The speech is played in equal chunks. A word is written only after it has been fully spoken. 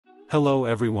Hello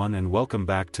everyone and welcome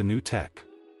back to New Tech.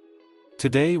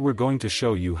 Today we're going to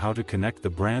show you how to connect the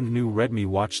brand new Redmi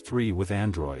Watch 3 with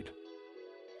Android.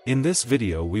 In this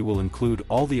video we will include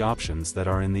all the options that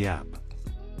are in the app.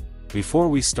 Before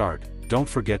we start, don't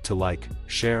forget to like,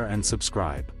 share and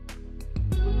subscribe.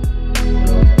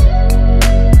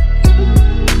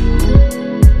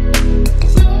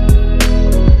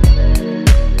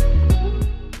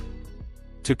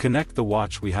 To connect the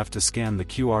watch we have to scan the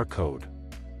QR code.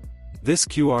 This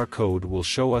QR code will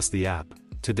show us the app.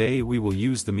 Today we will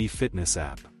use the Mi Fitness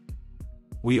app.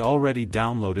 We already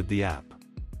downloaded the app.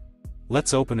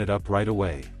 Let's open it up right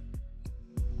away.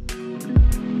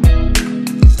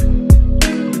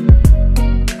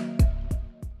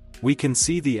 We can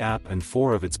see the app and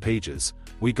 4 of its pages.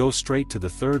 We go straight to the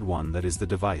third one, that is the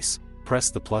device. Press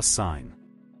the plus sign.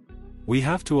 We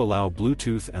have to allow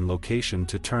Bluetooth and location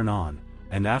to turn on,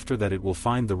 and after that it will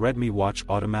find the Redmi Watch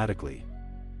automatically.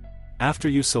 After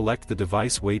you select the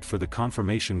device, wait for the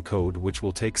confirmation code, which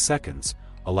will take seconds.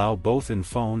 Allow both in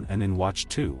phone and in watch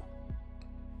too.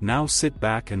 Now sit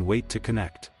back and wait to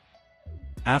connect.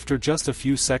 After just a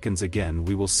few seconds again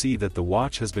we will see that the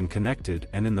watch has been connected,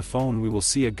 and in the phone we will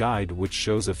see a guide which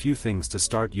shows a few things to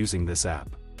start using this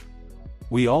app.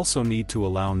 We also need to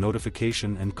allow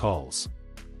notification and calls.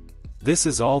 This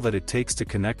is all that it takes to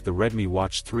connect the Redmi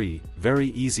Watch 3, very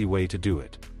easy way to do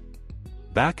it.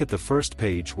 Back at the first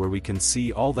page where we can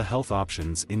see all the health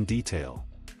options in detail.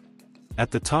 At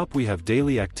the top we have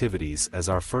daily activities as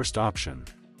our first option.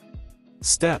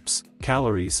 Steps,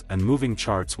 calories and moving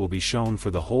charts will be shown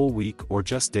for the whole week or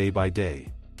just day by day.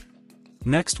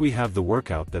 Next we have the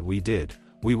workout that we did.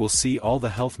 We will see all the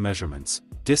health measurements,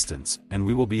 distance, and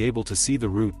we will be able to see the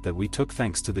route that we took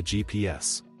thanks to the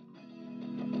GPS.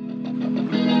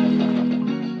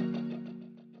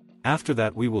 After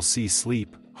that we will see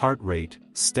sleep, heart rate,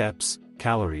 steps,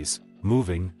 calories,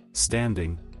 moving,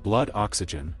 standing, blood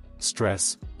oxygen,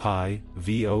 stress, pi,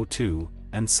 VO2,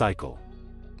 and cycle.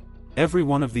 Every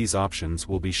one of these options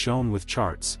will be shown with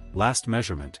charts, last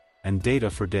measurement, and data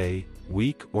for day,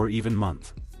 week or even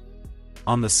month.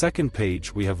 On the second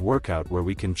page we have workout, where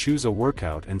we can choose a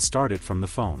workout and start it from the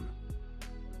phone.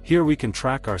 Here we can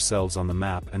track ourselves on the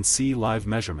map and see live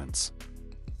measurements.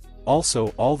 Also,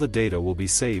 all the data will be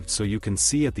saved so you can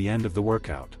see at the end of the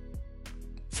workout.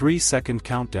 3-second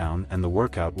countdown and the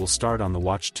workout will start on the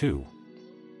watch too.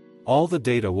 All the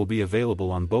data will be available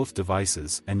on both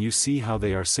devices and you see how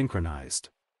they are synchronized.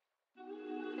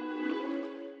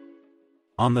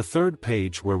 On the third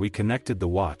page where we connected the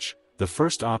watch, the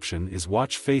first option is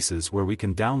watch faces, where we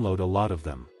can download a lot of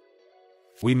them.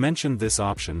 We mentioned this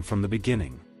option from the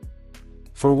beginning.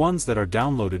 For ones that are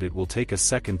downloaded it will take a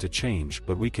second to change,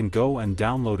 but we can go and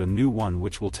download a new one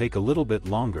which will take a little bit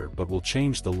longer but will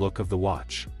change the look of the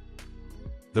watch.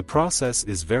 The process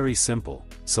is very simple.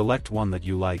 Select one that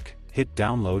you like, hit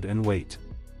download and wait.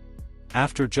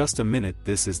 After just a minute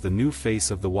this is the new face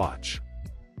of the watch.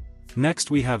 Next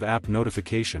we have app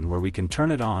notification, where we can turn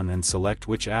it on and select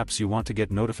which apps you want to get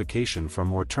notification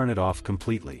from or turn it off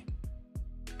completely.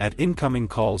 At incoming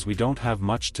calls we don't have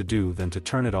much to do than to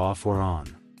turn it off or on.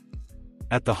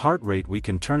 At the heart rate we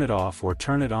can turn it off or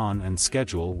turn it on and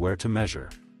schedule where to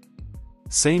measure.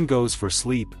 Same goes for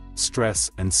sleep, stress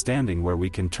and standing, where we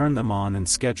can turn them on and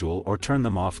schedule or turn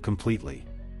them off completely.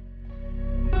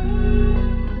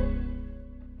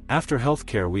 After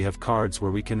healthcare we have cards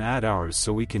where we can add hours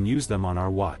so we can use them on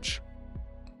our watch.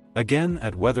 Again,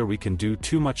 at weather we can do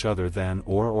too much other than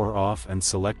or off and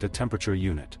select a temperature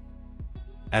unit.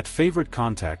 At favorite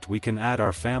contact we can add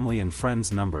our family and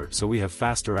friends number so we have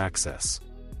faster access.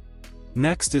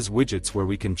 Next is widgets, where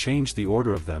we can change the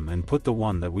order of them and put the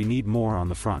one that we need more on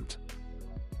the front.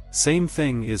 Same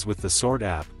thing is with the sort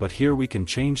app, but here we can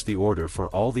change the order for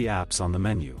all the apps on the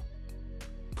menu.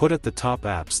 Put at the top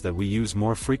apps that we use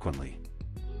more frequently.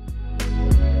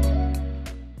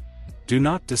 Do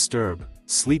not disturb,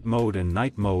 sleep mode and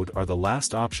night mode are the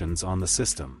last options on the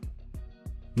system.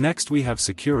 Next we have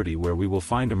security, where we will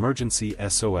find emergency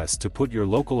SOS to put your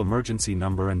local emergency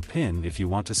number and PIN if you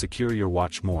want to secure your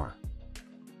watch more.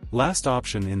 Last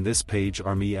option in this page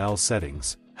are ML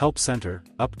settings, help center,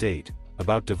 update,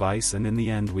 about device, and in the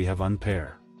end we have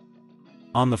unpair.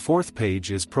 On the fourth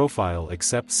page is profile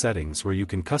except settings, where you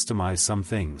can customize some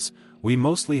things. We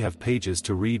mostly have pages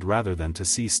to read rather than to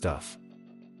see stuff.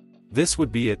 This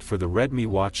would be it for the Redmi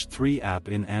Watch 3 app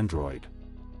in Android.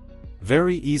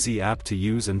 Very easy app to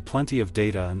use and plenty of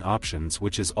data and options,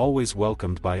 which is always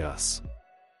welcomed by us.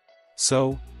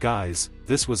 So, guys,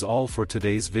 this was all for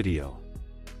today's video.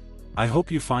 I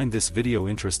hope you find this video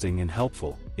interesting and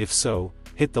helpful. If so,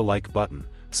 hit the like button.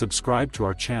 subscribe to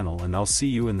our channel, and I'll see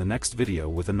you in the next video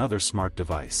with another smart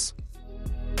device.